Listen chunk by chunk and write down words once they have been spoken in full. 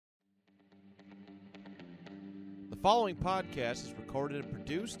following podcast is recorded and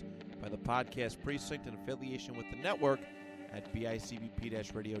produced by the Podcast Precinct in affiliation with the network at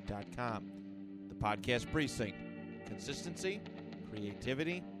bicbp-radio.com. The Podcast Precinct. Consistency,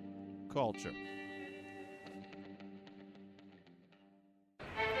 creativity, culture.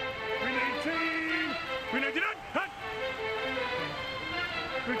 319! 399! Hut!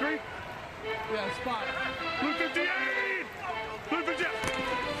 33! Yeah, spot. Blue 58! Blue 58!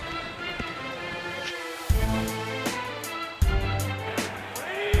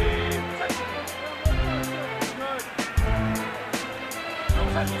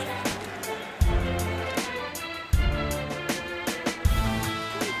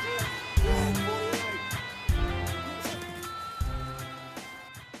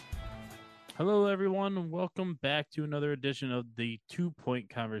 Hello, everyone, and welcome back to another edition of the 2-Point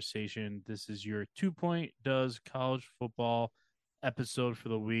Conversation. This is your 2-Point Does College Football episode for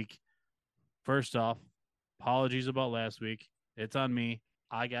the week. First off, apologies about last week. It's on me.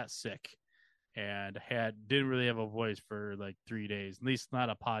 I got sick and didn't really have a voice for like 3 days, at least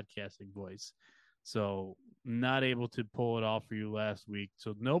not a podcasting voice. So not able to pull it off for you last week.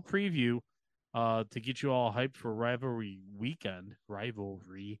 So no preview to get you all hyped for Rivalry weekend.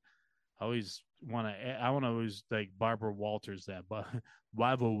 Rivalry. I want to always like Barbara Walters that, but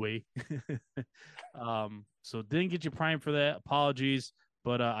rivalry. So didn't get you primed for that. Apologies,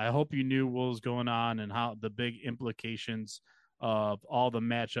 but I hope you knew what was going on and how the big implications of all the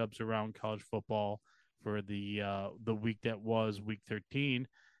matchups around college football for the week that was week 13.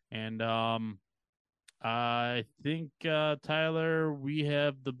 And I think Tyler, we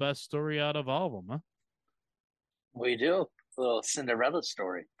have the best story out of all of them, huh? We do. A little Cinderella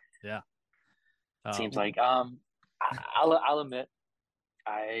story. Yeah. Seems like I'll admit,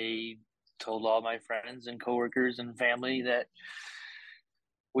 I told all my friends and coworkers and family that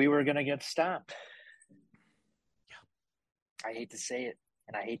we were gonna get stopped. Yeah. I hate to say it,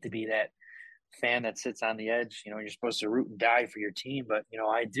 and I hate to be that fan that sits on the edge. You know, you're supposed to root and die for your team, but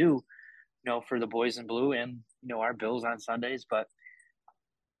I do, for the boys in blue and our Bills on Sundays. But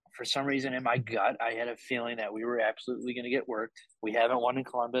for some reason in my gut, I had a feeling that we were absolutely going to get worked. We haven't won in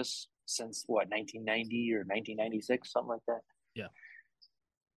Columbus since 1990 or 1996, something like that. Yeah.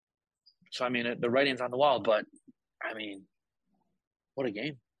 So the writing's on the wall, but what a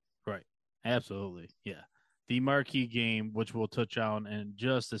game. Right. Absolutely. Yeah. The marquee game, which we'll touch on in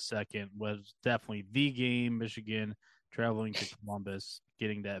just a second, was definitely the game. Michigan traveling to Columbus,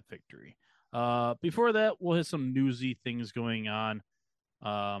 getting that victory. Before that, we'll hit some newsy things going on.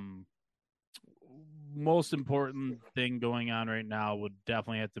 Most important thing going on right now would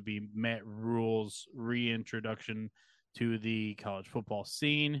definitely have to be Matt Rule's reintroduction to the college football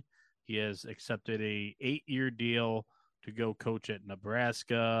scene. He has accepted a 8-year deal to go coach at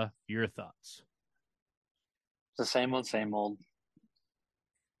Nebraska. Your thoughts? It's the same old.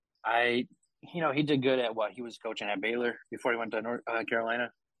 He did good at what he was coaching at Baylor before he went to North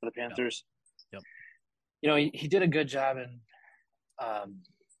Carolina for the Panthers. Yep. He did a good job in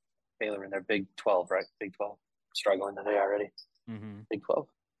Baylor in their Big 12, right? Big 12. Struggling today already. Mm-hmm. Big 12.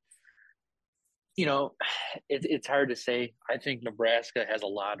 It's hard to say. I think Nebraska has a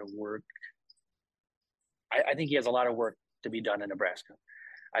lot of work. I think he has a lot of work to be done in Nebraska.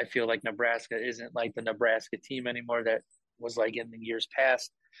 I feel like Nebraska isn't like the Nebraska team anymore that was like in the years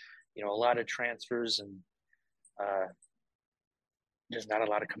past. A lot of transfers and just not a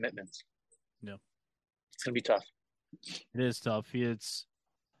lot of commitments. No. It's going to be tough. It is tough. It's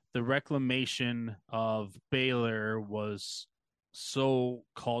the reclamation of Baylor was so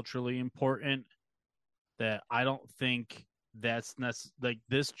culturally important that I don't think that's like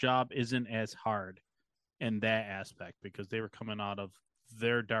this job isn't as hard in that aspect because they were coming out of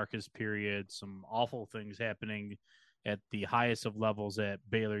their darkest period, some awful things happening at the highest of levels at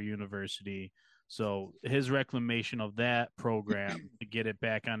Baylor University. So his reclamation of that program to get it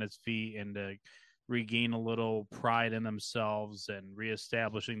back on its feet and to regain a little pride in themselves and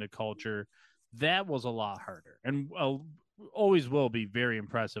reestablishing the culture, that was a lot harder and always will be very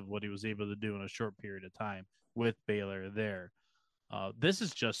impressive what he was able to do in a short period of time with Baylor there. This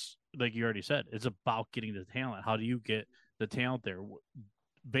is just, like you already said, it's about getting the talent. How do you get the talent there?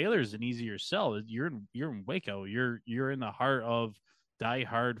 Baylor is an easier sell. You're in Waco. You're in the heart of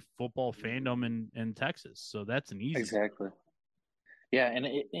diehard football fandom in Texas. So that's an easy exactly. Yeah, and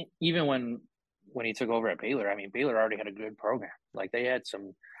even when he took over at Baylor, Baylor already had a good program. Like they had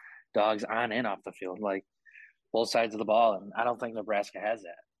some dogs on and off the field, like both sides of the ball, and I don't think Nebraska has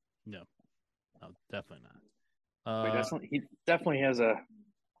that. No, definitely not. He definitely has a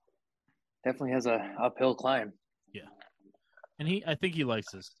uphill climb. Yeah, And I think he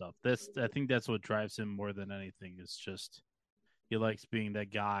likes this stuff. I think that's what drives him more than anything. Is just he likes being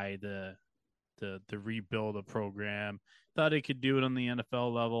that guy to rebuild a program. Thought he could do it on the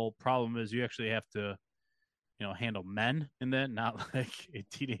NFL level. Problem is, you actually have to handle men in that, not like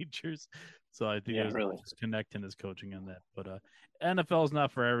teenagers. So I think there's really. just connecting his coaching on that. But NFL is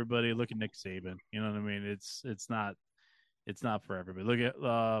not for everybody. Look at Nick Saban. You know what I mean? It's not for everybody. Look at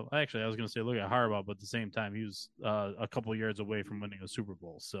actually I was going to say look at Harbaugh, but at the same time he was a couple yards away from winning a Super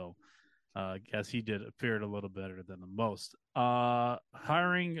Bowl. So I guess he fared a little better than the most.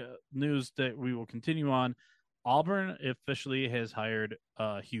 Hiring news that we will continue on. Auburn officially has hired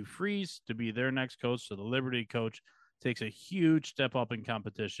Hugh Freeze to be their next coach. So the Liberty coach takes a huge step up in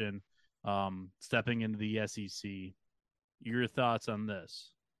competition, stepping into the SEC. Your thoughts on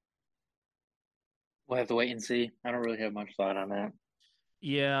this? We'll have to wait and see. I don't really have much thought on that.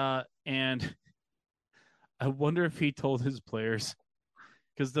 Yeah, and I wonder if he told his players,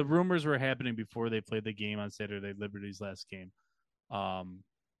 because the rumors were happening before they played the game on Saturday, Liberty's last game.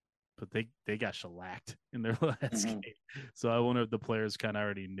 But they got shellacked in their last game. So I wonder if the players kind of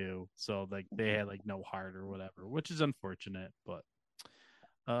already knew. So like they had like no heart or whatever, which is unfortunate. But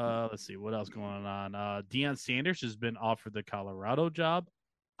let's see what else going on. Deion Sanders has been offered the Colorado job.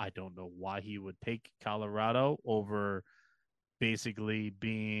 I don't know why he would take Colorado over basically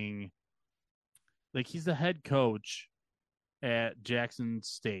being like he's the head coach at Jackson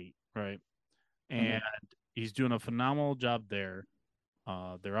State, right? And he's doing a phenomenal job there.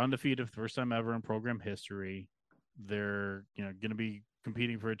 They're undefeated, first time ever in program history. They're going to be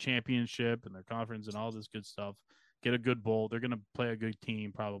competing for a championship in their conference and all this good stuff. Get a good bowl. They're going to play a good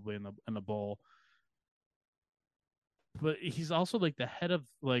team probably in the bowl. But he's also like the head of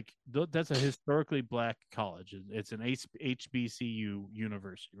like that's a historically black college. It's an HBCU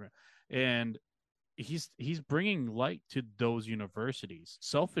university, right? And he's bringing light to those universities.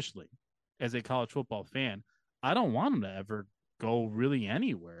 Selfishly, as a college football fan, I don't want him to ever go really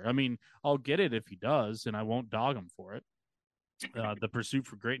anywhere. I mean, I'll get it if he does, and I won't dog him for it. The pursuit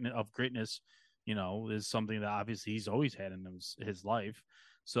for greatness, is something that obviously he's always had in his life.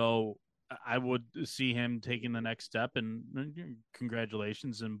 So I would see him taking the next step, and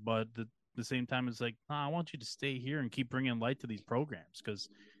congratulations. But at the same time, it's like, I want you to stay here and keep bringing light to these programs because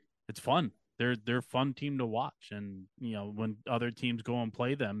it's fun. They're a fun team to watch, and when other teams go and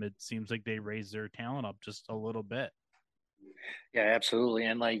play them, it seems like they raise their talent up just a little bit. Yeah, absolutely.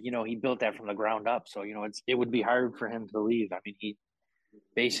 And he built that from the ground up. So, it would be hard for him to leave. I mean, he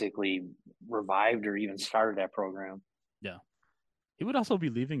basically revived or even started that program. Yeah. He would also be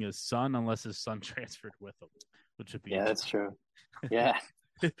leaving his son unless his son transferred with him, which would be that's true. Yeah.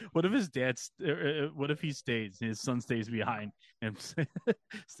 What if his what if he stays, his son stays behind and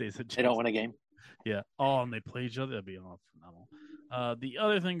stays at They don't win a game. Yeah. Oh, and they play each other. That'd be phenomenal. The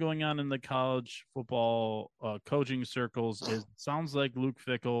other thing going on in the college football coaching circles is sounds like Luke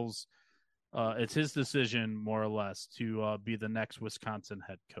Fickell's. It's his decision, more or less, to be the next Wisconsin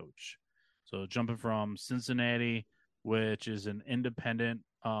head coach. So jumping from Cincinnati, which is an independent.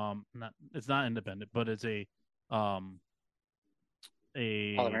 It's not independent, but it's a All-American.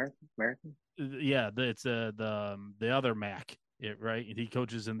 Yeah, it's the other MAC, right? He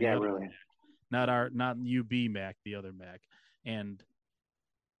coaches in the other really. MAC, not UB MAC, the other MAC. And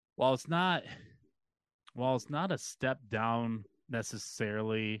while it's not a step down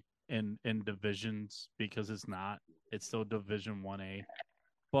necessarily in divisions, because it's still Division 1A.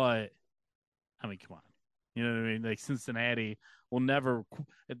 But I mean, come on. You know what I mean? Like Cincinnati will never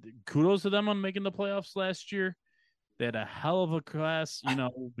kudos to them on making the playoffs last year. They had a hell of a class,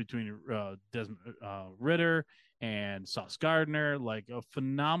 between Desmond Ritter and Sauce Gardner, like a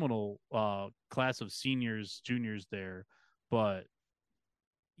phenomenal class of seniors, juniors there. But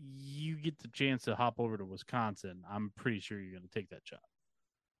you get the chance to hop over to Wisconsin, I'm pretty sure you're going to take that job.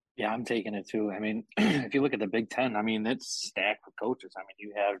 Yeah, I'm taking it too. I mean, if you look at the Big Ten, I mean, it's stacked with coaches. I mean,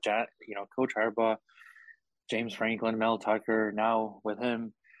 you have Coach Harbaugh, James Franklin, Mel Tucker. Now with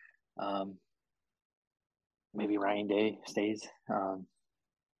him, maybe Ryan Day stays.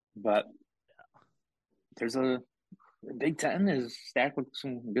 But there's the Big Ten is stacked with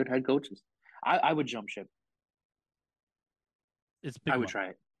some good head coaches. I would jump ship. It's big. I would try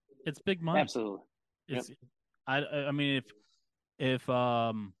it. It's big money. Absolutely. I mean, if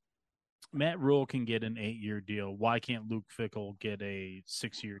Matt Rule can get an 8-year deal, why can't Luke Fickell get a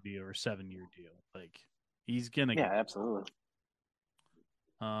 6-year deal or 7-year deal? Like he's gonna. Yeah, absolutely.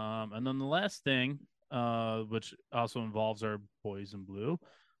 And then the last thing, which also involves our boys in blue,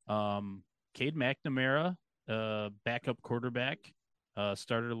 Cade McNamara, backup quarterback,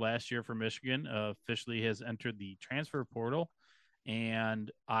 started last year for Michigan, officially has entered the transfer portal.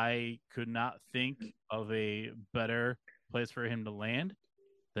 and I could not think of a better place for him to land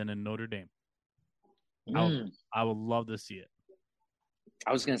than in Notre Dame. I would love to see it.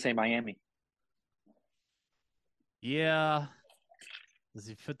 I was going to say Miami. Yeah. Does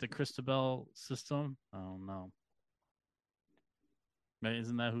he fit the Cristobal system? I don't know.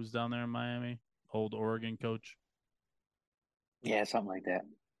 Isn't that who's down there in Miami? Old Oregon coach? Yeah, something like that.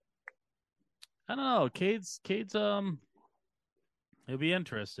 I don't know. Cade's it'll be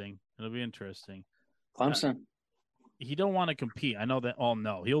interesting. Clemson. He don't want to compete. I know that. Oh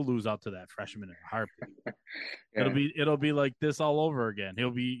no, he'll lose out to that freshman in a heartbeat. Yeah. It'll be like this all over again.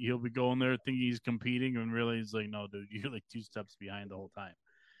 He'll be going there thinking he's competing, and really he's like, no, dude, you're like 2 steps behind the whole time.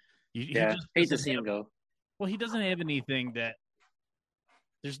 He just hate to see him go. Well, he doesn't have anything that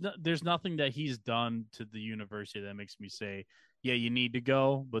there's nothing that he's done to the university that makes me say, yeah, you need to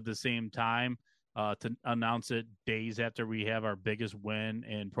go. But at the same time, to announce it days after we have our biggest win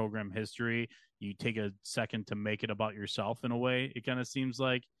in program history, you take a second to make it about yourself in a way. It kind of seems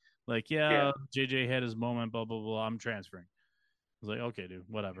like JJ had his moment, blah, blah, blah. I'm transferring. I was like, okay, dude,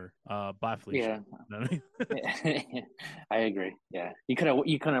 whatever. Bye, Felicia. Yeah. I agree. Yeah. You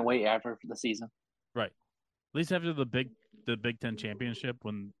couldn't wait after the season. Right. At least after the Big Ten championship,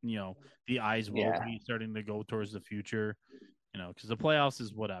 when the eyes will be starting to go towards the future, because the playoffs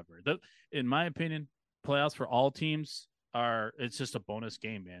is whatever. In my opinion, playoffs for all teams it's just a bonus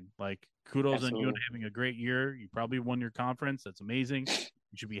game, man. Like, kudos on you and having a great year. You probably won your conference. That's amazing.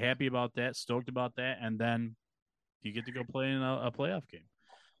 You should be happy about that, stoked about that, and then you get to go play in a playoff game.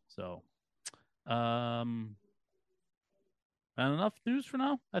 So, enough news for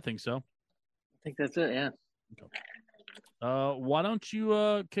now? I think so. I think that's it, yeah. Okay. Why don't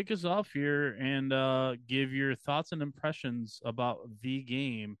you kick us off here and give your thoughts and impressions about the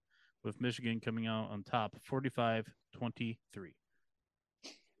game with Michigan coming out on top, 45-23.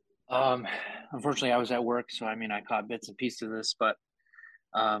 Unfortunately, I was at work, so I caught bits and pieces of this, but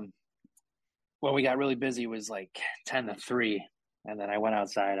when we got really busy, it was like 10-3, and then I went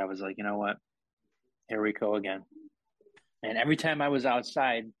outside. I was like, you know what? Here we go again. And every time I was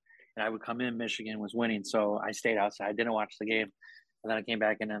outside and I would come in, Michigan was winning, so I stayed outside. I didn't watch the game, and then I came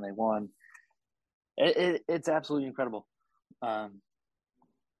back in and they won. It's absolutely incredible.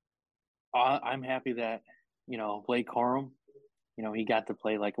 I'm happy that Blake Corum, he got to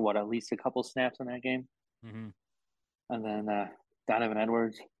play at least a couple snaps in that game. Mm-hmm. And then Donovan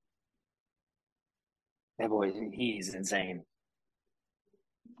Edwards, that boy, he's insane.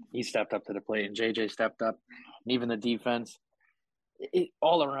 He stepped up to the plate, and JJ stepped up, and even the defense.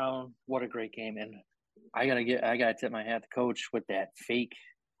 All around, what a great game! And I gotta tip my hat to coach with that fake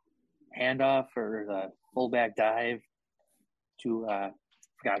handoff or the fullback dive to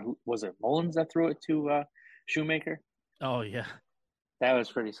forgot who was it, Mullins that threw it to Shoemaker. Oh yeah, that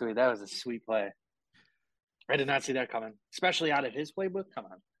was pretty sweet. That was a sweet play. I did not see that coming, especially out of his playbook. Come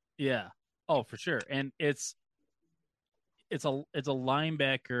on. Yeah. Oh, for sure. And it's a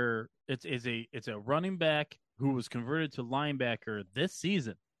linebacker. It's a running back who was converted to linebacker this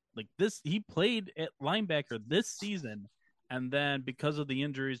season. He played at linebacker this season, and then because of the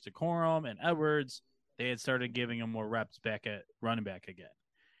injuries to Corum and Edwards, they had started giving him more reps back at running back again.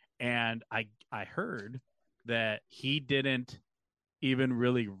 And I heard that he didn't even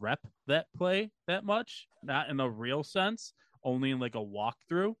really rep that play that much, not in a real sense, only in like a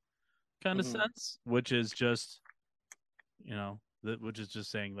walkthrough kind of sense, which is just, which is just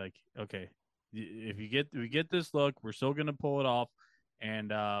saying like, okay, if we get this look, we're still going to pull it off.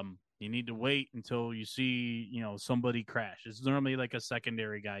 And you need to wait until you see, somebody crash. It's normally like a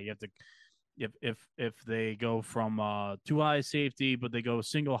secondary guy. You have to, if they go from too high safety, but they go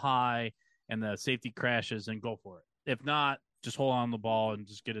single high and the safety crashes, and go for it. If not, just hold on the ball and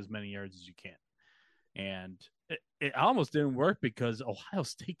just get as many yards as you can. And it almost didn't work because Ohio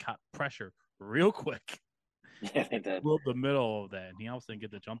State got pressure real quick. Yeah, they did. The middle of that, and he almost didn't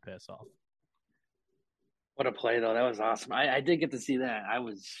get the jump pass off. What a play, though. That was awesome. I did get to see that.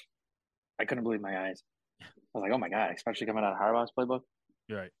 I couldn't believe my eyes. I was like, oh, my God, especially coming out of Harbaugh's playbook.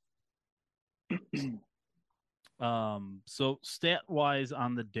 You're right. So stat-wise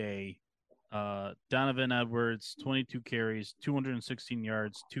on the day, Donovan Edwards, 22 carries, 216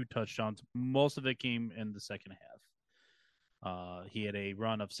 yards, 2 touchdowns. Most of it came in the second half. He had a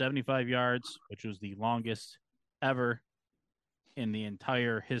run of 75 yards, which was the longest ever in the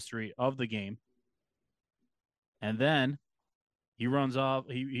entire history of the game. And then he runs off.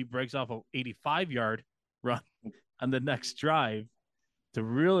 He breaks off an 85-yard run on the next drive to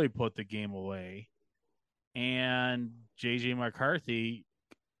really put the game away. And J.J. McCarthy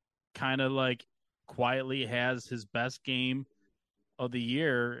kind of like quietly has his best game of the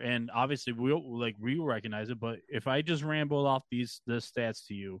year, and obviously we recognize it. But if I just rambled off the stats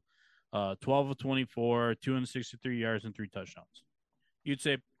to you, 12 of 24, 263 yards and 3 touchdowns, you'd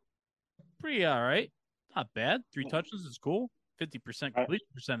say pretty all right, not bad. 3 touchdowns is cool. 50% completion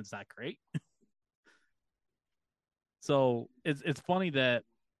percent is not great. So it's funny that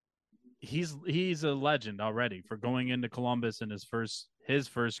he's a legend already for going into Columbus in his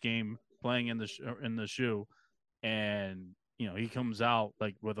first game playing in the shoe, and he comes out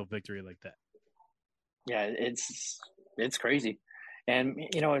like with a victory like that. Yeah, it's crazy, and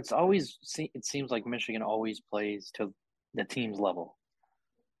it seems like Michigan always plays to the team's level.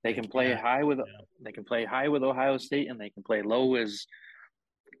 They can play high with Ohio State, and they can play low as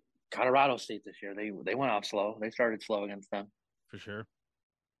Colorado State this year. They went off slow. They started slow against them For sure.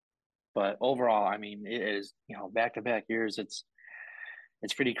 But overall, I mean, it is back-to-back years. It's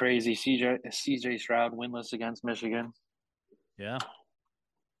pretty crazy. CJ Stroud winless against Michigan. Yeah,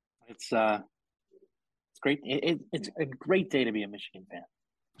 it's great. It's a great day to be a Michigan fan.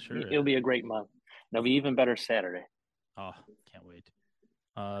 Sure, it'll be a great month. It'll be even better Saturday. Oh, can't wait.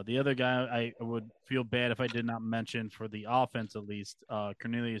 The other guy I would feel bad if I did not mention for the offense at least,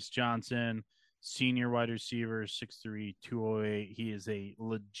 Cornelius Johnson, senior wide receiver, 6'3", 208. He is a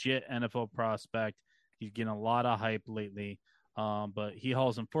legit NFL prospect. He's getting a lot of hype lately, but he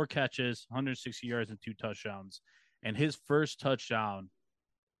hauls in 4 catches, 160 yards, and 2 touchdowns. And his first touchdown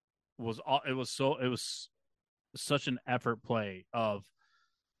was such an effort play of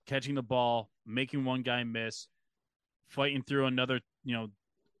catching the ball, making one guy miss, fighting through another,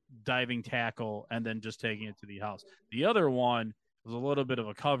 diving tackle, and then just taking it to the house. The other one was a little bit of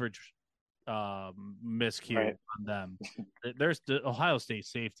a coverage miscue on them. There's the Ohio State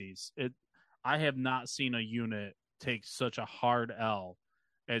safeties. I have not seen a unit take such a hard L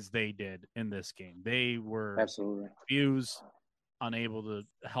as they did in this game. They were absolutely confused, unable to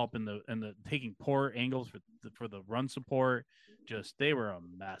help in the taking poor angles for the run support. Just they were a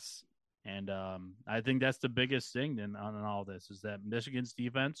mess. And I think that's the biggest thing on all this is that Michigan's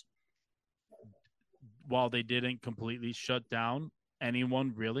defense, while they didn't completely shut down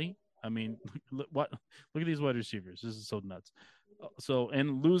anyone really, I mean, look at these wide receivers. This is so nuts. So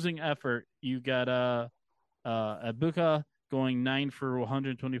in losing effort, you got Abuka going 9 for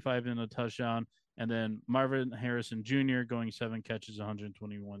 125 in a touchdown, and then Marvin Harrison Jr. going 7 catches,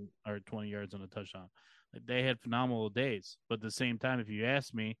 121 or 20 yards on a touchdown. They had phenomenal days, but at the same time, if you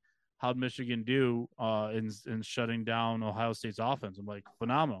ask me, how'd Michigan do in shutting down Ohio State's offense? I'm like,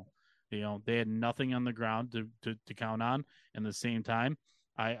 phenomenal. They had nothing on the ground to count on. And at the same time,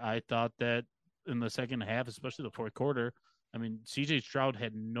 I thought that in the second half, especially the fourth quarter, I mean, CJ Stroud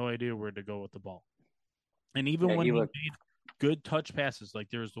had no idea where to go with the ball. And even when he made good touch passes, like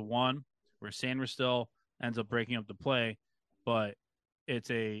there's the one where Sanders still ends up breaking up the play, but it's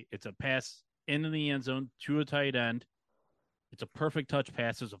a pass into the end zone to a tight end. It's a perfect touch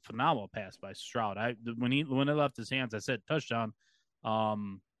pass. It's a phenomenal pass by Stroud. When it left his hands, I said touchdown.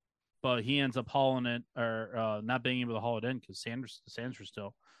 But he ends up hauling it or not being able to haul it in because Sanders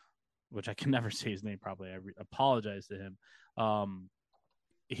still, which I can never say his name properly. I apologize to him.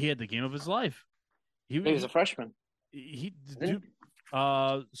 He had the game of his life. He was a freshman.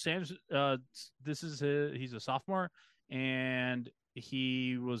 Sanders. He's a sophomore, and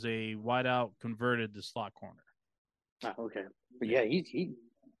he was a wideout converted to slot corner. Oh, okay, but yeah,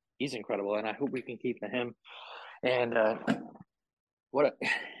 he's incredible, and I hope we can keep him. And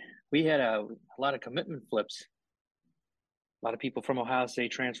we had a lot of commitment flips. A lot of people from Ohio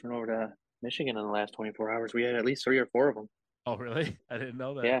State transferring over to Michigan in the last 24 hours. We had at least 3 or 4 of them. Oh, really? I didn't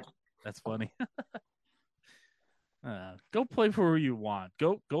know that. Yeah, that's funny. Go play for who you want.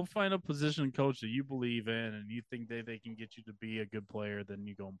 Go find a position coach that you believe in and you think they can get you to be a good player, then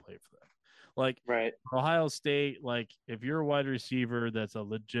you go and play for them. Like right. Ohio State, like if you're a wide receiver that's a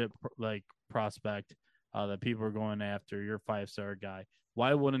legit like prospect that people are going after, you're a 5-star guy.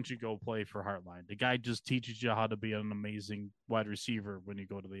 Why wouldn't you go play for Heartline? The guy just teaches you how to be an amazing wide receiver when you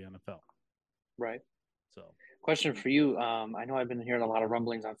go to the NFL. Right. So, question for you. I know I've been hearing a lot of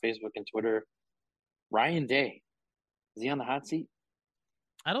rumblings on Facebook and Twitter. Ryan Day, is he on the hot seat?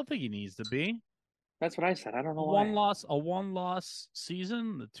 I don't think he needs to be. That's what I said. I don't know why. A 1-loss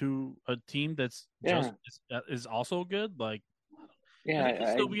season to a team that's just is also good. Like, he could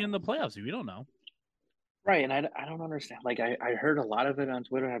still be in the playoffs. We don't know. Right, and I don't understand. Like, I heard a lot of it on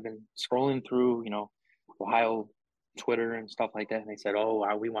Twitter. I've been scrolling through, Ohio Twitter and stuff like that, and they said, "Oh,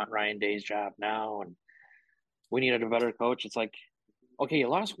 we want Ryan Day's job now, and we needed a better coach." It's like, okay, you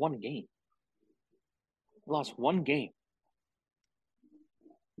lost one game.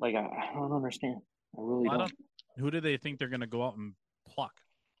 Like, I don't understand. I really don't. Who do they think they're going to go out and pluck.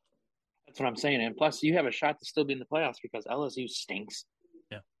 That's what I'm saying. And plus, you have a shot to still be in the playoffs because LSU stinks.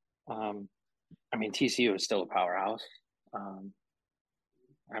 Yeah. I mean, TCU is still a powerhouse.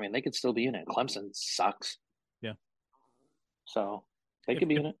 I mean, they could still be in it. Clemson sucks. Yeah. So they could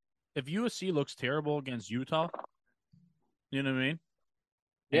be in it. If USC looks terrible against Utah, you know what I mean?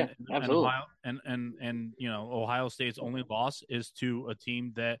 Yeah, absolutely. And Ohio State's only loss is to a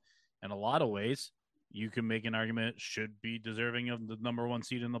team that, in a lot of ways, you can make an argument should be deserving of the number 1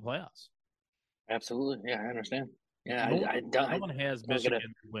 seed in the playoffs. Absolutely. Yeah, I understand. Yeah, no one has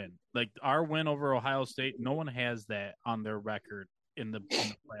Michigan win. Like our win over Ohio State, no one has that on their record in the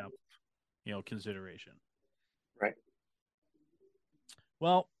playoff, consideration. Right.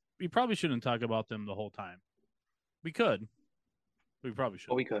 Well, we probably shouldn't talk about them the whole time. We could. We probably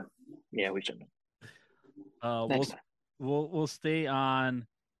should. Oh, we could. Yeah, we shouldn't. We'll stay on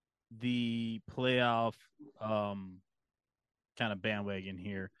the playoff kind of bandwagon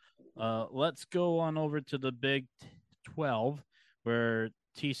here. Let's go on over to the Big 12, where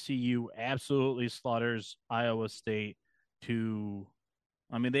TCU absolutely slaughters Iowa State they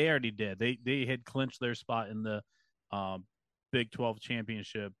already did. They had clinched their spot in the Big 12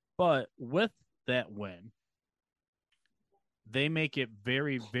 championship, but with that win, they make it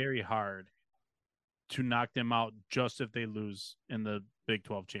very, very hard to knock them out just if they lose in the Big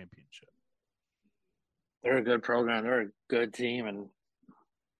 12 championship. They're a good program. They're a good team, and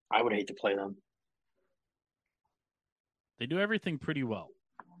I would hate to play them. They do everything pretty well.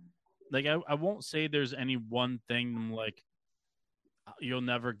 Like, I won't say there's any one thing like you'll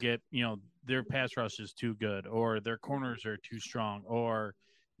never get, their pass rush is too good or their corners are too strong or,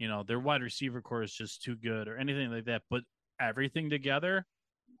 their wide receiver core is just too good or anything like that. But everything together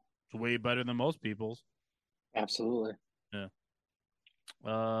is way better than most people's. Absolutely. Yeah.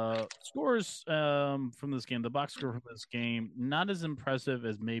 Scores from this game, the box score from this game, not as impressive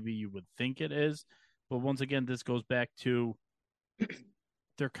as maybe you would think it is. But once again, this goes back to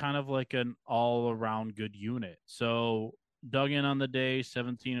they're kind of like an all-around good unit. So Duggan on the day,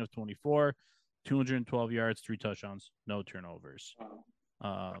 17 of 24, 212 yards, 3 touchdowns, no turnovers.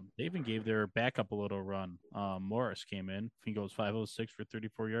 They even gave their backup a little run. Morris came in. He goes 506 for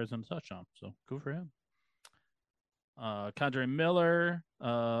 34 yards and a touchdown. So good for him. Condre Miller,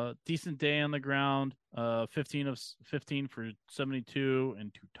 decent day on the ground. 15 of 15 for 72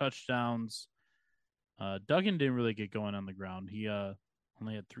 and 2 touchdowns. Duggan didn't really get going on the ground. He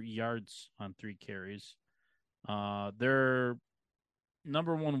only had 3 yards on 3 carries. Their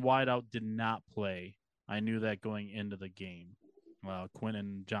number 1 wideout did not play. I knew that going into the game.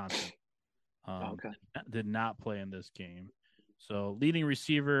 Quentin Johnson did not play in this game. So leading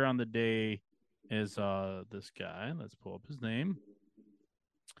receiver on the day is this guy. Let's pull up his name.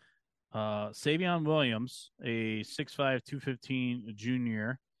 Savion Williams, a 6'5", 215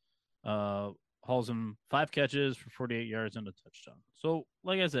 junior, hauls him 5 catches for 48 yards and a touchdown. So,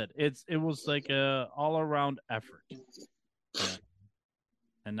 like I said, it was like a all around effort.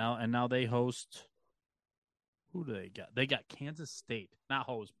 And now they host. Who do they got? They got Kansas State, not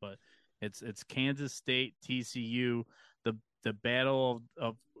host, but it's Kansas State, TCU. The battle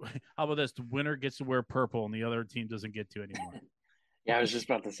of how about this? The winner gets to wear purple, and the other team doesn't get to anymore. Yeah, I was just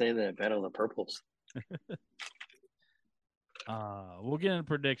about to say that battle of the purples. We'll get into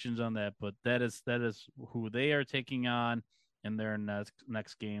predictions on that, but that is who they are taking on in their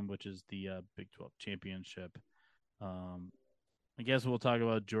next game, which is the Big 12 championship. I guess we'll talk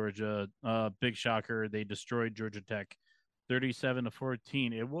about Georgia. Big shocker. They destroyed Georgia Tech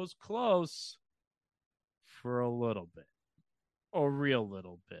 37-14. It was close for a little bit. A real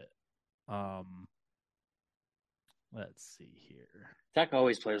little bit. Let's see here. Tech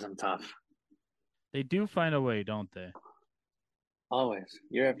always plays them tough. They do find a way, don't they? Always.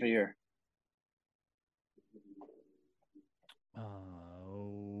 Year after year.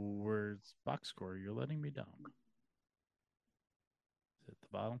 Where's box score? You're letting me down. At the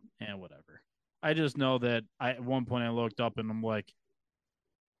bottom? And whatever. I just know that at one point I looked up and I'm like,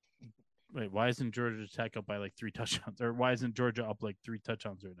 wait, why isn't Georgia Tech up by like 3 touchdowns? Or why isn't Georgia up like 3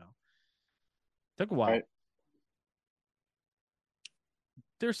 touchdowns right now? Took a while. Right.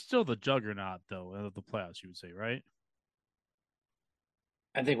 They're still the juggernaut, though, of the playoffs, you would say, right?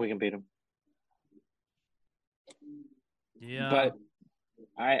 I think we can beat them. Yeah. But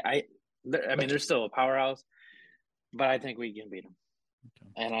I mean, they're still a powerhouse, but I think we can beat them.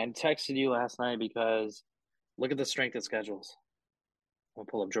 Okay. And I texted you last night because look at the strength of schedules. I'll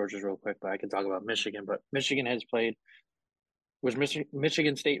pull up Georgia's real quick, but I can talk about Michigan. But Michigan has played. Was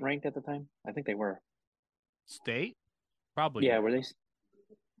Michigan State ranked at the time? I think they were. State? Probably. Yeah, were they?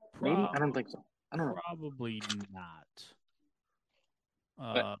 Maybe? I don't think so. I don't know. Probably not.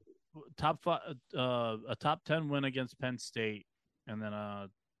 top five, a top 10 win against Penn State, and then a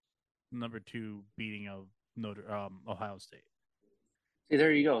number 2 beating of Ohio State. See,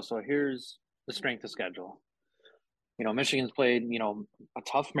 there you go. So here's the strength of schedule. Michigan's played, a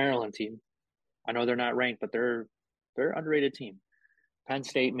tough Maryland team. I know they're not ranked, but they're an underrated team. Penn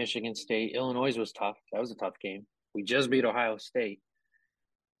State, Michigan State, Illinois was tough. That was a tough game. We just beat Ohio State.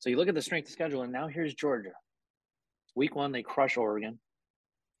 So you look at the strength of schedule, and now here's Georgia. Week 1, they crush Oregon.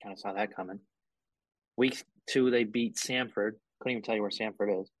 Kind of saw that coming. Week 2, they beat Samford. Couldn't even tell you where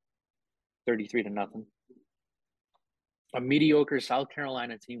Samford is. 33-0. A mediocre South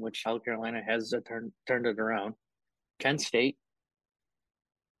Carolina team, which South Carolina has turned it around. Kent State,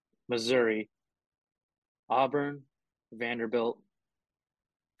 Missouri, Auburn, Vanderbilt,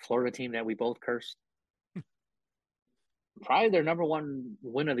 Florida team that we both cursed. Probably their number 1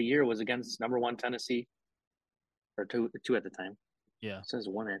 win of the year was against number 1 Tennessee, or two at the time. Yeah, it says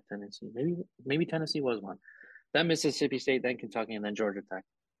 1 at Tennessee. Maybe Tennessee was 1. Then Mississippi State, then Kentucky, and then Georgia Tech.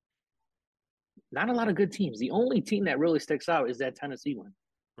 Not a lot of good teams. The only team that really sticks out is that Tennessee one.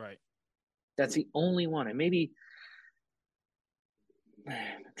 right. That's the only one, and maybe I'm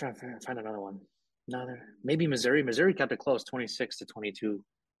trying to find another one. Maybe Missouri. Missouri kept it close, 26-22.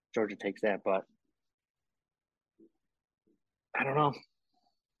 Georgia takes that, but I don't know.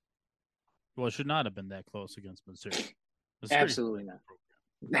 Well, it should not have been that close against Missouri. Absolutely not.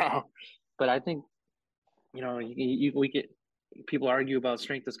 No, but I think we get people argue about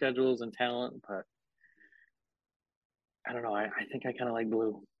strength of schedules and talent, but I don't know. I think I kind of like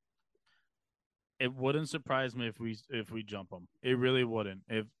blue. It wouldn't surprise me if we jump them. It really wouldn't.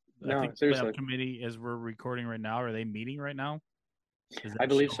 I think the playoff committee, as we're recording right now, are they meeting right now? I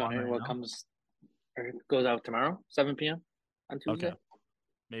believe so. It goes out tomorrow, 7 p.m. on Tuesday. Okay.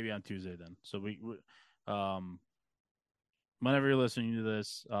 Maybe on Tuesday then. So we whenever you're listening to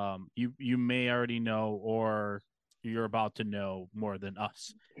this, you may already know, or you're about to know more than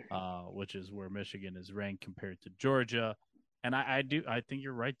us, which is where Michigan is ranked compared to Georgia. And I think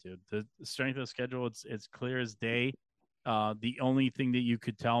you're right, dude. The strength of the schedule, it's clear as day. The only thing that you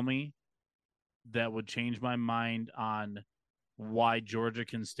could tell me that would change my mind on why Georgia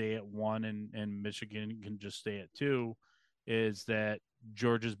can stay at 1 and Michigan can just stay at 2 is that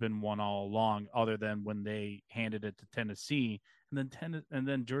Georgia's been 1 all along, other than when they handed it to Tennessee, and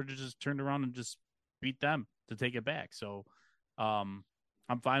then Georgia just turned around and just beat them to take it back. So I'm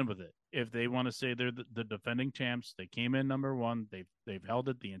fine with it. If they want to say they're the defending champs, they came in number 1, they've held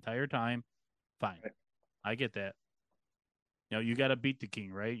it the entire time. Fine. Right. I get that. You got to beat the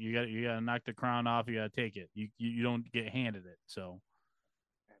king, right? You got to knock the crown off. You got to take it. You don't get handed it. So,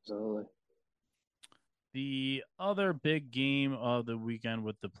 absolutely. The other big game of the weekend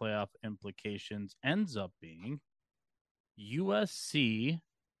with the playoff implications ends up being USC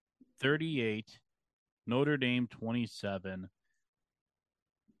 38, Notre Dame 27.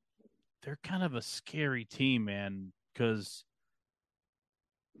 They're kind of a scary team, man, because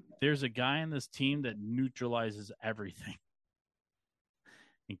there's a guy in this team that neutralizes everything.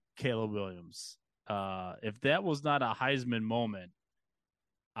 Caleb Williams. If that was not a Heisman moment,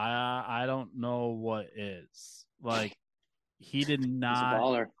 I don't know what is. Like, he did not. He's a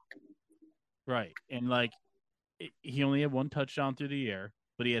baller. Right. And, he only had 1 touchdown through the air,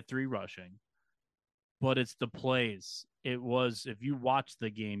 but he had 3 rushing. But it's the plays. It was, if you watched the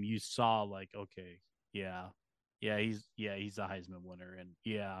game, you saw, okay, he's a Heisman winner. And,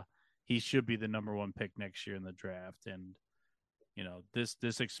 he should be the number 1 pick next year in the draft. And,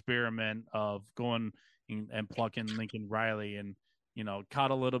 this experiment of going and plucking Lincoln Riley and, caught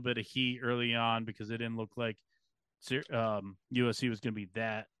a little bit of heat early on because it didn't look like USC was going to be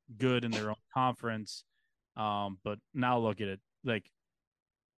that good in their own conference. But now look at it.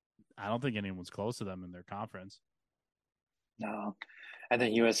 I don't think anyone's close to them in their conference. No, I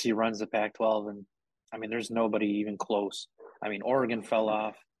think USC runs the Pac-12, and there's nobody even close. Oregon fell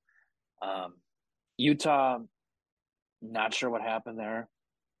off. Utah, not sure what happened there,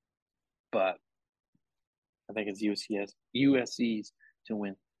 but I think it's USC's to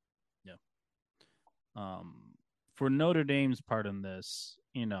win. Yeah. For Notre Dame's part in this,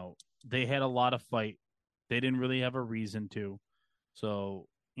 they had a lot of fight. They didn't really have a reason to. So,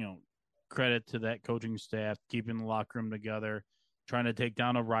 credit to that coaching staff, keeping the locker room together, trying to take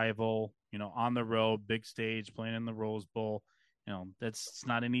down a rival, on the road, big stage, playing in the Rose Bowl. It's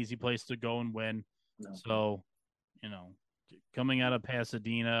not an easy place to go and win. No. So, coming out of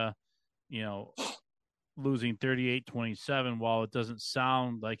Pasadena, losing 38-27, while it doesn't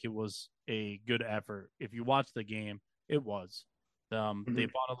sound like it was a good effort, if you watch the game, it was. They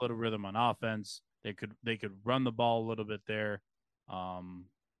bought a little rhythm on offense. They could run the ball a little bit there.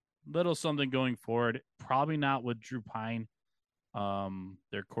 Little something going forward. Probably not with Drew Pine.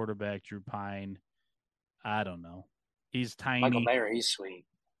 Their quarterback, Drew Pine. I don't know. He's Michael tiny. Mayer, he's sweet.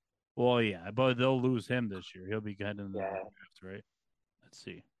 Well, yeah, but they'll lose him this year. He'll be heading into the Yeah. draft, right? Let's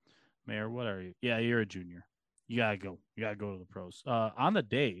see. Mayor, what are you? Yeah, you're a junior. You gotta go. You gotta go to the pros. On the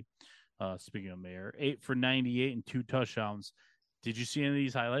day, speaking of Mayer, 8 for 98 and 2 touchdowns. Did you see any of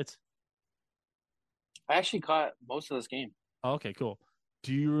these highlights? I actually caught most of this game. Oh, okay, cool.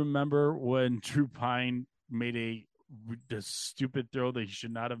 Do you remember when Drew Pine made the stupid throw that he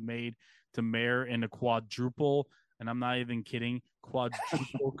should not have made to Mayer in a quadruple? And I'm not even kidding,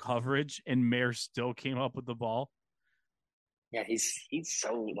 quadruple coverage, and Mayer still came up with the ball. Yeah, he's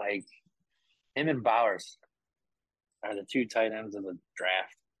so like him and Bowers are the two tight ends of the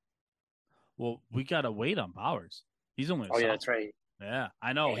draft. Well, we gotta wait on Bowers. He's only a Oh yeah, sophomore. that's right. Yeah,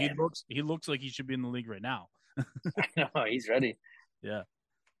 I know. Damn. He looks like he should be in the league right now. I know he's ready. Yeah.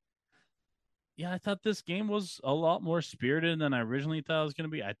 Yeah, I thought this game was a lot more spirited than I originally thought it was going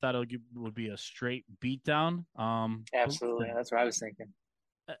to be. I thought it would be a straight beatdown. Absolutely, that's what I was thinking.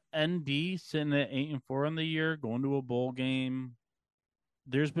 ND sitting at 8-4 on the year, going to a bowl game.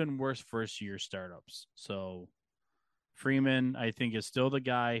 There's been worse first year startups. So Freeman, I think, is still the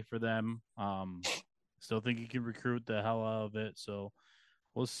guy for them. Still think he can recruit the hell out of it. So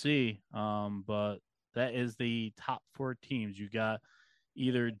we'll see. But that is the top 4 teams. You got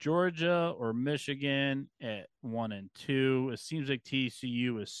either Georgia or Michigan at 1 and 2. It seems like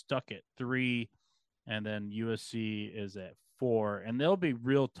TCU is stuck at 3, and then USC is at 4, and they'll be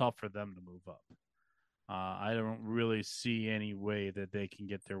real tough for them to move up. I don't really see any way that they can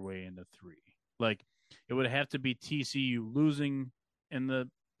get their way into 3. Like, it would have to be TCU losing in the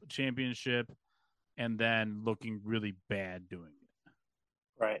championship and then looking really bad doing it.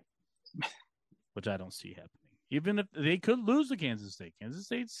 Right. Which I don't see happening. Even if they could lose to Kansas State. Kansas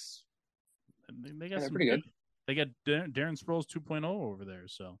State's they got some pretty good. They got Darren Sproles 2.0 over there,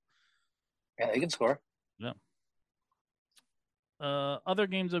 so Yeah, they can score. yeah. Other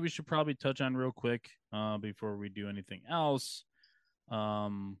games that we should probably touch on real quick before we do anything else.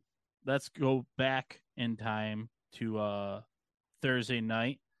 Let's go back in time to Thursday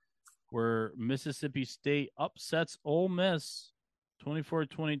night where Mississippi State upsets Ole Miss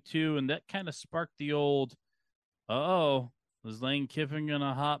 24-22, and that kind of sparked the old is Lane Kiffin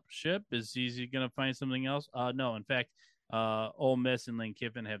gonna hop ship? Is he gonna find something else? No, in fact, Ole Miss and Lane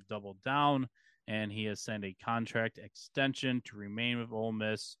Kiffin have doubled down, and he has signed a contract extension to remain with Ole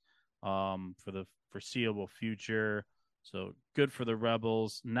Miss for the foreseeable future. So good for the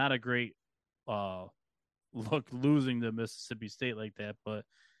Rebels. Not a great look losing to Mississippi State like that, but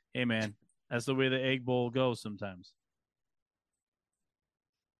hey, man, that's the way the Egg Bowl goes sometimes.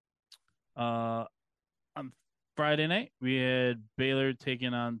 On Friday night, we had Baylor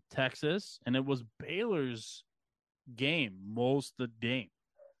taking on Texas, and it was Baylor's game most of the game.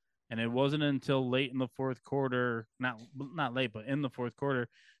 And it wasn't until late in the fourth quarter, not late, but in the fourth quarter,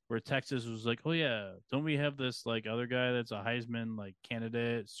 where Texas was like, "Oh yeah, don't we have this like other guy that's a Heisman like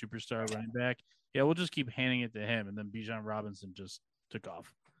candidate, superstar running back? Yeah, we'll just keep handing it to him." And then Bijan Robinson just took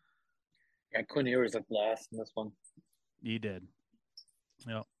off. Yeah, Quinn Ewers looked last in this one. He did.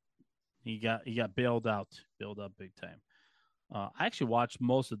 Yep. He got bailed out big time. I actually watched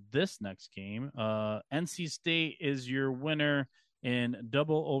most of this next game. NC State is your winner in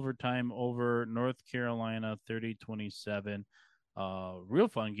double overtime over North Carolina, 30-27. Real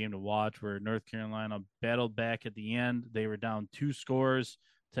fun game to watch where North Carolina battled back at the end. They were down 2 scores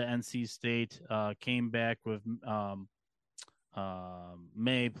to NC State, came back with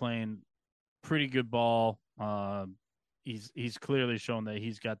May playing pretty good ball. He's clearly shown that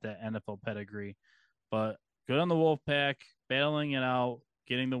he's got that NFL pedigree. But good on the Wolfpack, battling it out,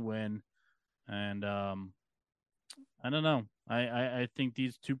 getting the win. And I don't know. I think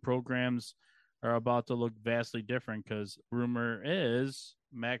these two programs are about to look vastly different because rumor is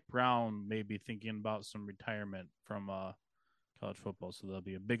Mac Brown may be thinking about some retirement from college football. So that'll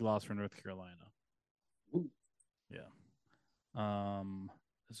be a big loss for North Carolina. Ooh. Yeah.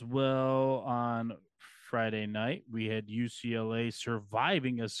 As well on Friday night, we had UCLA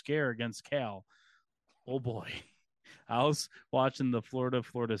surviving a scare against Cal. Oh boy. I was watching the Florida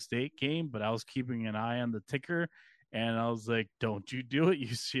State game, but I was keeping an eye on the ticker, and I was like, don't you do it,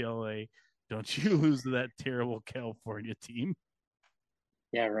 UCLA. Don't you lose to that terrible California team.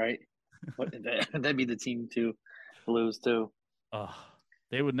 Yeah, right. That'd be the team to lose too.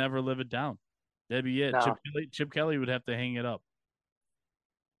 They would never live it down. That'd be it. No. Chip Kelly would have to hang it up.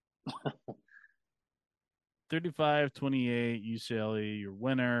 35-28, UCLA, your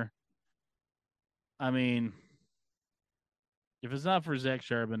winner. I mean, If it's not for Zach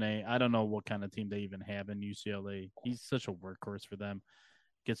Charbonnet, I don't know what kind of team they even have in UCLA. He's such a workhorse for them.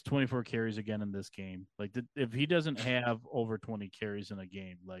 Gets 24 carries again in this game. Like, if he doesn't have over 20 carries in a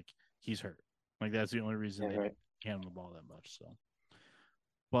game, like, he's hurt. Like, that's the only reason they right. hand him the ball that much. So,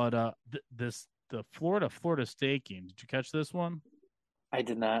 but the Florida State game. Did you catch this one? I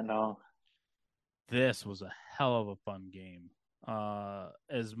did not know. This was a hell of a fun game.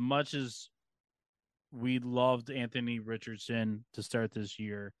 As much as we loved Anthony Richardson to start this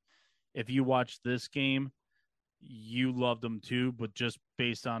year, if you watch this game, you loved him too, but just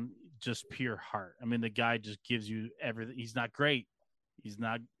based on just pure heart. I mean, the guy just gives you everything. He's not great. He's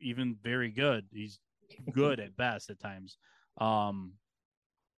not even very good. He's good at best at times.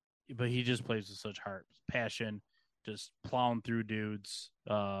 But he just plays with such heart, passion, just plowing through dudes.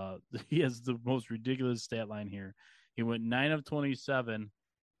 He has the most ridiculous stat line here. He went 9 of 27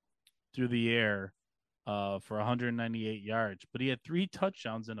 through the air for 198 yards, but he had 3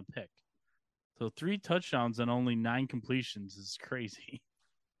 touchdowns and a pick. So 3 touchdowns and only 9 completions is crazy.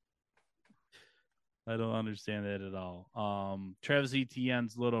 I don't understand that at all. Travis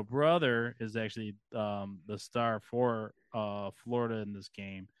Etienne's little brother is actually the star for Florida in this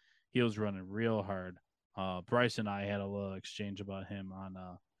game. He was running real hard. Bryce and I had a little exchange about him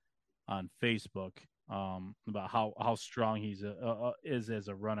on Facebook about how strong he's is as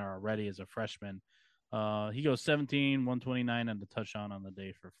a runner already as a freshman. He goes 17, 129 and the touchdown on the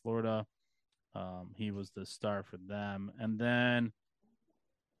day for Florida. He was the star for them. And then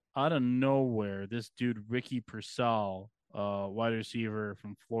out of nowhere, this dude, Ricky Purcell, wide receiver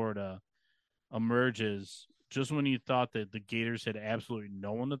from Florida, emerges just when you thought that the Gators had absolutely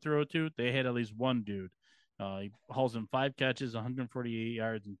no one to throw to. They had at least one dude. He hauls in 5 catches, 148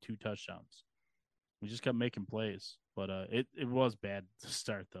 yards, and 2 touchdowns. We just kept making plays. But it was bad to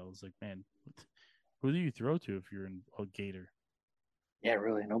start, though. It's like, man, who do you throw to if you're in a Gator? Yeah,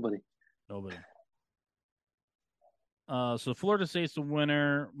 really, nobody. So Florida State's the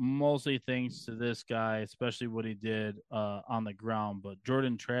winner, mostly thanks to this guy, especially what he did on the ground. But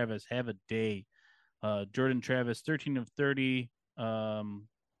Jordan Travis, have a day. Jordan Travis, 13 of 30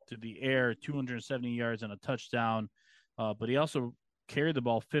 to the air, 270 yards and a touchdown. But he also carried the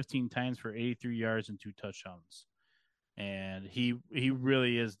ball 15 times for 83 yards and 2 touchdowns. And he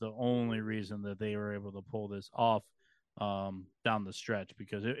really is the only reason that they were able to pull this off down the stretch,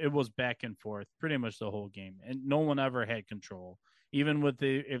 because it was back and forth pretty much the whole game, and no one ever had control. Even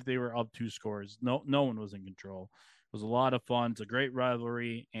if they were up 2 scores, no one was in control. It was a lot of fun. It's a great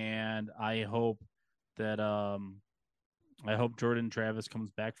rivalry, and I hope that Jordan Travis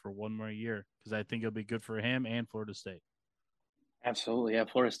comes back for one more year, because I think it'll be good for him and Florida State. Absolutely, yeah.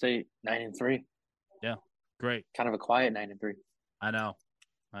 Florida State 9-3. Yeah, great. Kind of a quiet 9-3. I know.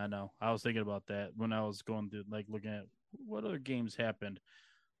 I was thinking about that when I was going through, like, looking at what other games happened.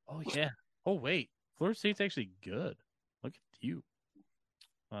 Oh, yeah. Oh, wait. Florida State's actually good. Look at you.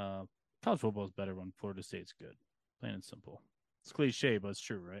 College football is better when Florida State's good. Plain and simple. It's cliche, but it's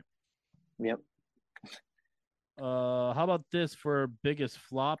true, right? Yep. How about this for biggest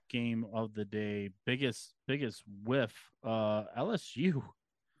flop game of the day? Biggest whiff. LSU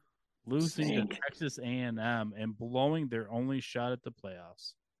losing to Texas A&M and blowing their only shot at the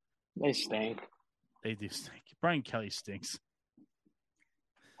playoffs. They stink. They do stink. Brian Kelly stinks.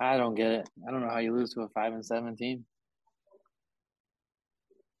 I don't get it. I don't know how you lose to a 5-7 team,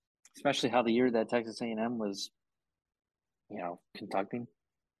 especially how the year that Texas A&M was, conducting.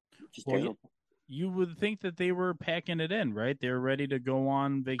 Just terrible. You would think that they were packing it in, right? They were ready to go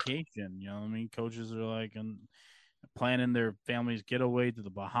on vacation. You know what I mean? Coaches are like planning their family's getaway to the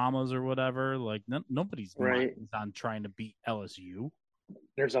Bahamas or whatever. Like, nobody's right on trying to beat LSU.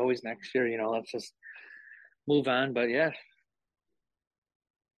 There's always next year, let's just move on. But yeah,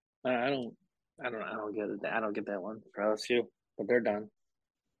 I don't get it. I don't get that one for LSU, but they're done.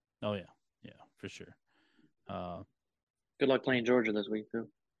 Oh yeah, for sure. Good luck playing Georgia this week too.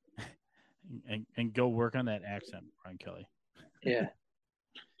 and go work on that accent, Brian Kelly. Yeah.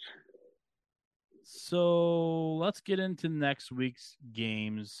 So let's get into next week's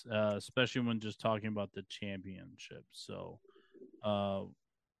games, especially when just talking about the championship. So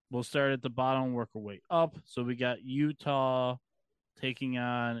we'll start at the bottom, work our way up. So we got Utah taking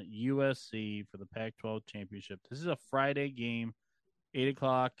on USC for the Pac-12 championship. This is a Friday game, 8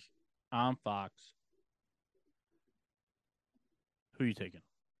 o'clock on Fox. Who are you taking?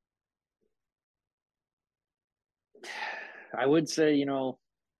 I would say, a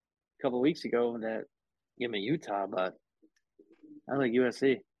couple of weeks ago that give me Utah, but I like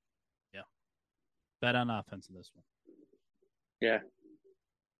USC. Yeah. Bet on offense in this one. Yeah.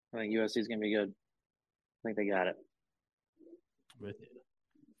 I think USC is going to be good. I think they got it. with you.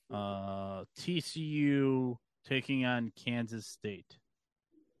 TCU taking on Kansas State.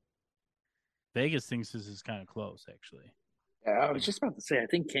 Vegas thinks this is kind of close, actually. Yeah, I was just about to say, I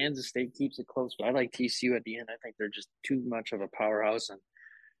think Kansas State keeps it close, but I like TCU at the end. I think they're just too much of a powerhouse, and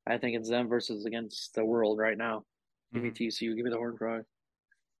I think it's them versus against the world right now. Give me TCU. Give me the Horned Frogs.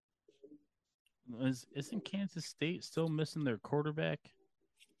 Isn't Kansas State still missing their quarterback?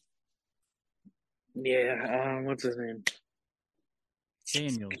 Yeah, what's his name?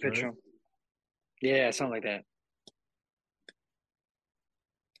 Daniels, right? Yeah, something like that.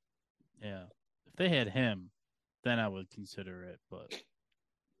 Yeah. If they had him, then I would consider it. But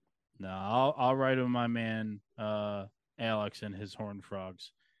no, I'll ride with my man Alex and his Horned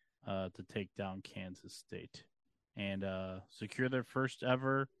Frogs to take down Kansas State and secure their first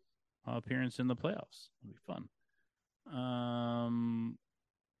ever appearance in the playoffs. It'll be fun.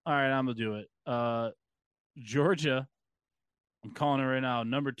 All right, I'm gonna do it. Georgia, I'm calling it right now,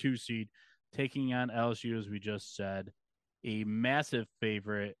 number 2 seed, taking on LSU, as we just said. A massive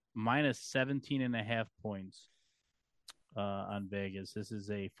favorite, minus 17.5 points on Vegas. This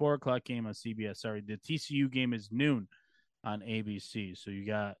is a 4 o'clock game on CBS. Sorry, the TCU game is noon on ABC. So you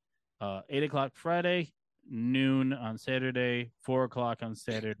got 8 o'clock Friday, noon on Saturday, 4 o'clock on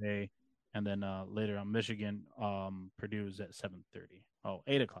Saturday, and then later on Michigan, Purdue is at 7:30. Oh,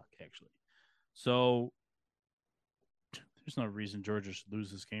 8 o'clock, actually. So there's no reason Georgia should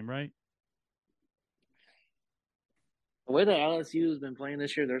lose this game, right? The way that LSU has been playing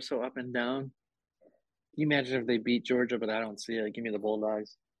this year, they're so up and down. Can you imagine if they beat Georgia, but I don't see it? Give me the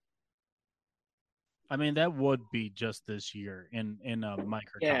Bulldogs. I mean, that would be just this year in a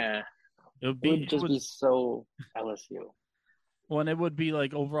microcosm. Yeah. It would be so LSU. Well, and it would be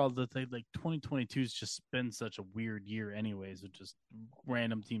like overall the thing, like 2022 has just been such a weird year anyways, of just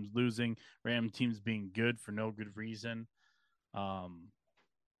random teams losing, random teams being good for no good reason.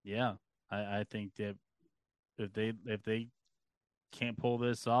 Yeah, I think that if they can't pull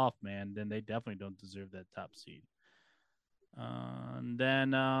this off, man, then they definitely don't deserve that top seed. And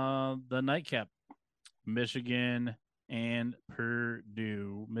then the nightcap, Michigan and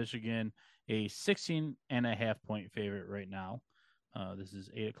Purdue. Michigan, a 16.5 point favorite right now. This is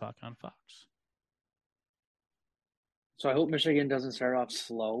 8 o'clock on Fox. So I hope Michigan doesn't start off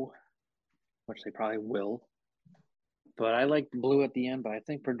slow, which they probably will. But I like blue at the end, but I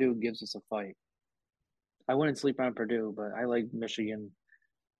think Purdue gives us a fight. I wouldn't sleep on Purdue, but I like Michigan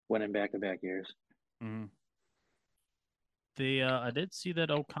winning back-to-back years. Mm-hmm. I did see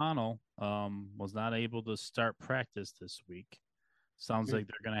that O'Connell was not able to start practice this week. Sounds like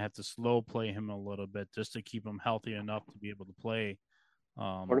they're going to have to slow play him a little bit just to keep him healthy enough to be able to play.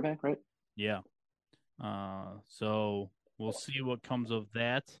 Quarterback, right? Yeah. So we'll see what comes of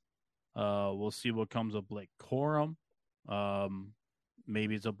that. We'll see what comes of Blake Corum.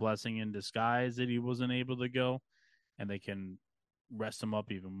 Maybe it's a blessing in disguise that he wasn't able to go, and they can rest him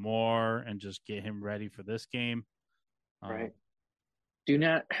up even more and just get him ready for this game. Right.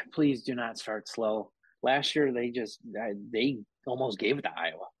 Please do not start slow. Last year, they almost gave it to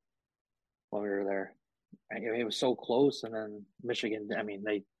Iowa when we were there. It was so close, and then Michigan, I mean,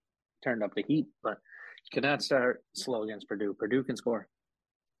 they turned up the heat, but you could not start slow against Purdue. Purdue can score.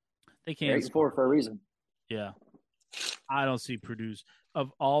 They can score for a reason. Yeah. I don't see Purdue's.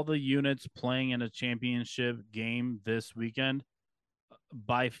 Of all the units playing in a championship game this weekend,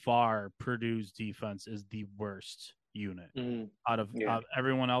 by far, Purdue's defense is the worst unit. Out of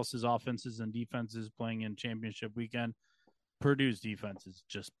everyone else's offenses and defenses playing in championship weekend, Purdue's defense is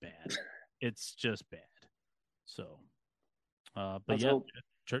just bad. It's just bad. So, but yeah,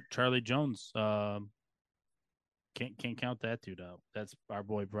 Charlie Jones can't count that dude out. That's our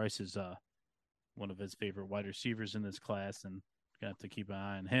boy Bryce's one of his favorite wide receivers in this class, and gonna have to keep an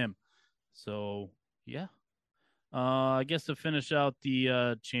eye on him. So yeah, I guess to finish out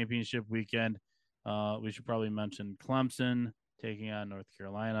the championship weekend, we should probably mention Clemson taking on North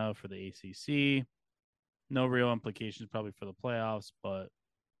Carolina for the ACC. No real implications probably for the playoffs, but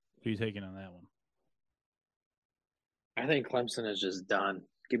who are you taking on that one? I think Clemson is just done.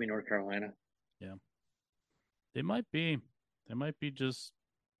 Give me North Carolina. Yeah, they might be. They might be just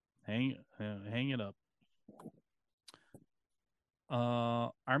hang it up.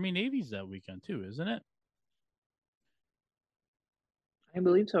 Army Navy's that weekend too, isn't it? I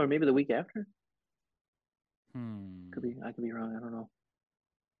believe so, or maybe the week after. I could be wrong. I don't know.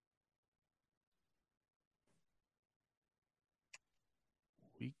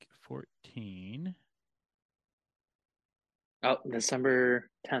 Week 14. Oh, December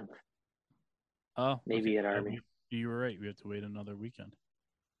 10th. Oh, Navy at Army. You were right. We have to wait another weekend.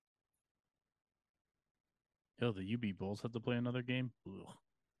 Yo, the UB Bulls have to play another game. Ugh.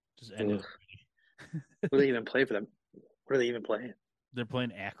 Just ended Ugh. already. What do they even play for them? What are they even playing? They're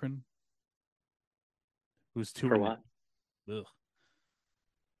playing Akron, who's 2 For and what? ugh.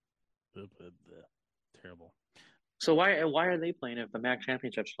 Ugh, ugh, ugh. Terrible. So why are they playing if the MAC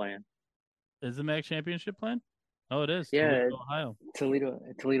championship's playing? Is the MAC championship playing? Oh, it is. Yeah, Toledo, Ohio.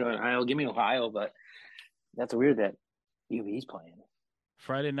 Toledo, Ohio. Give me Ohio, but that's weird that UV's playing.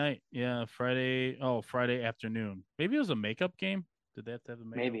 Friday night. Yeah, Friday. Oh, Friday afternoon. Maybe it was a makeup game. Did they have to have a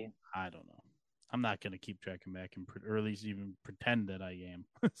makeup? Maybe. I don't know. I'm not going to keep track of MAC or at least even pretend that I am.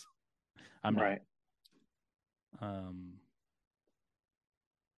 I'm not. Right.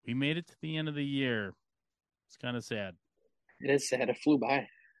 We made it to the end of the year. It's kind of sad. It is sad. It flew by.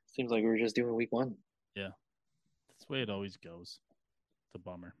 Seems like we were just doing week 1. Yeah. That's the way it always goes. It's a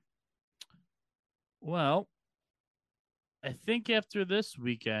bummer. Well, I think after this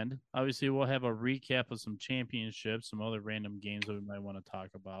weekend, obviously we'll have a recap of some championships, some other random games that we might want to talk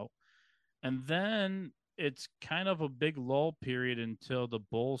about. And then it's kind of a big lull period until the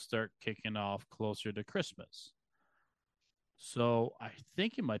Bulls start kicking off closer to Christmas. So I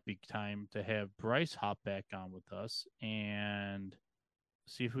think it might be time to have Bryce hop back on with us and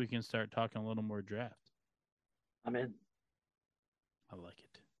see if we can start talking a little more draft. I'm in. I like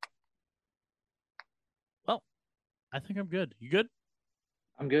it. Well, I think I'm good. You good?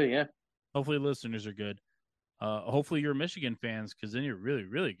 I'm good, yeah. Hopefully listeners are good. Hopefully you're Michigan fans because then you're really,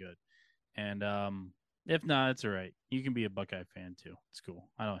 really good. And if not, it's all right. You can be a Buckeye fan too. It's cool.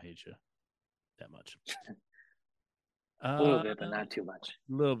 I don't hate you that much. A little bit, but not too much.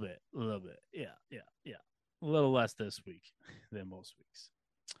 A little bit. Yeah. A little less this week than most weeks.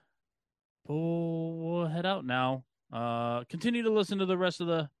 But we'll head out now. Continue to listen to the rest of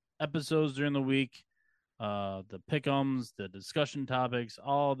the episodes during the week. The pick'ems, the discussion topics,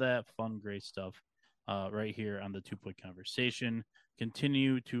 all that fun, great stuff right here on the 2 Point Conversation.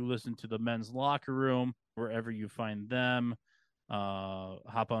 Continue to listen to the Men's Locker Room wherever you find them.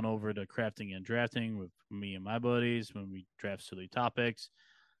 Hop on over to Crafting and Drafting with me and my buddies when we draft silly topics.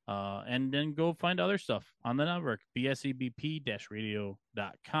 And then go find other stuff on the network,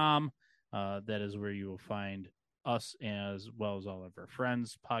 bsebp-radio.com. That is where you will find us as well as all of our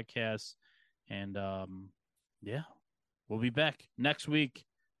friends' podcasts. And yeah, we'll be back next week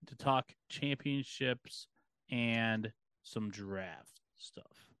to talk championships and some draft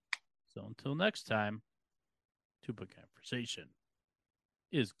stuff. So until next time, 2 Point Conversation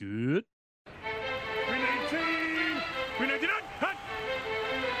is good. Green 18. Green 99. Hut.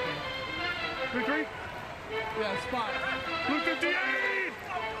 Green 3. Yeah, spot. Blue 58.